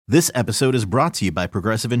This episode is brought to you by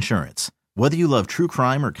Progressive Insurance. Whether you love true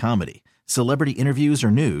crime or comedy, celebrity interviews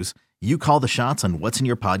or news, you call the shots on what's in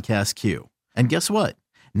your podcast queue. And guess what?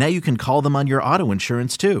 Now you can call them on your auto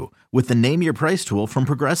insurance too with the Name Your Price tool from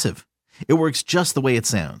Progressive. It works just the way it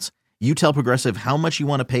sounds. You tell Progressive how much you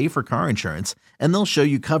want to pay for car insurance, and they'll show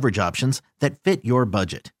you coverage options that fit your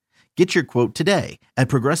budget. Get your quote today at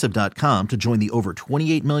Progressive.com to join the over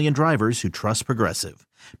 28 million drivers who trust Progressive.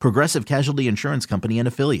 Progressive Casualty Insurance Company and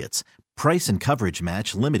Affiliates. Price and coverage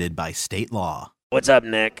match limited by state law. What's up,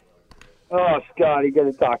 Nick? Oh, Scotty, got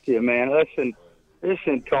to talk to you, man. Listen, this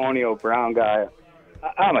Antonio Brown guy,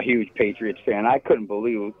 I'm a huge Patriots fan. I couldn't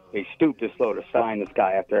believe they stooped this low to sign this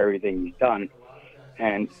guy after everything he's done.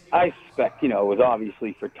 And I suspect, it was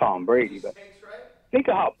obviously for Tom Brady, but think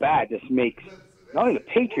of how bad this makes not only the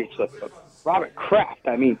Patriots look, but Robert Kraft.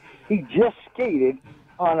 I mean, he just skated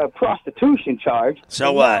on a prostitution charge.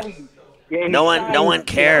 So what? No one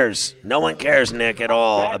cares. No one cares, Nick, at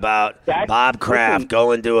all about Bob Kraft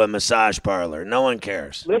going to a massage parlor. No one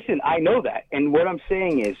cares. Listen, I know that. And what I'm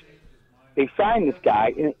saying is they signed this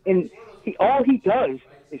guy, and all he does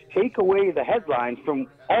is take away the headlines from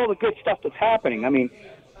all the good stuff that's happening. I mean,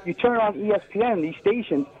 you turn on ESPN, these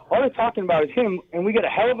stations, all they're talking about is him, and we got a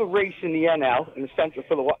hell of a race in the NL, in the Central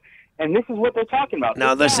for the – and this is what they're talking about.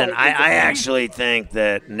 Now, listen, I actually think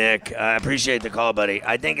that, Nick, I appreciate the call, buddy.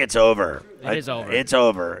 I think it's over. It is over. It's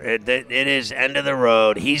over. It is end of the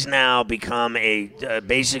road. He's now become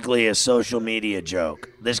basically a social media joke.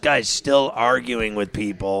 This guy's still arguing with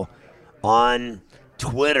people on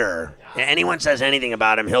Twitter. Anyone says anything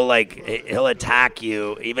about him, he'll attack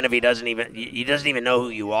you, even if he doesn't even know who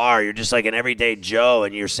you are. You're just like an everyday Joe,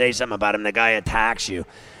 and you say something about him, the guy attacks you.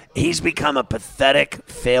 He's become a pathetic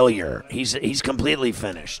failure. He's completely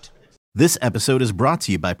finished. This episode is brought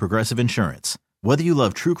to you by Progressive Insurance. Whether you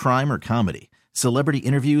love true crime or comedy, celebrity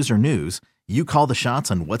interviews or news, you call the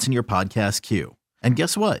shots on what's in your podcast queue. And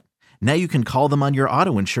guess what? Now you can call them on your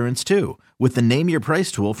auto insurance too with the Name Your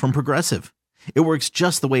Price tool from Progressive. It works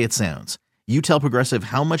just the way it sounds. You tell Progressive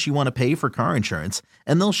how much you want to pay for car insurance,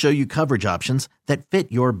 and they'll show you coverage options that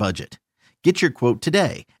fit your budget. Get your quote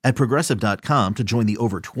today at Progressive.com to join the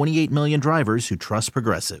over 28 million drivers who trust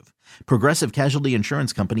Progressive. Progressive Casualty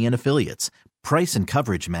Insurance Company and Affiliates. Price and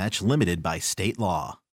coverage match limited by state law.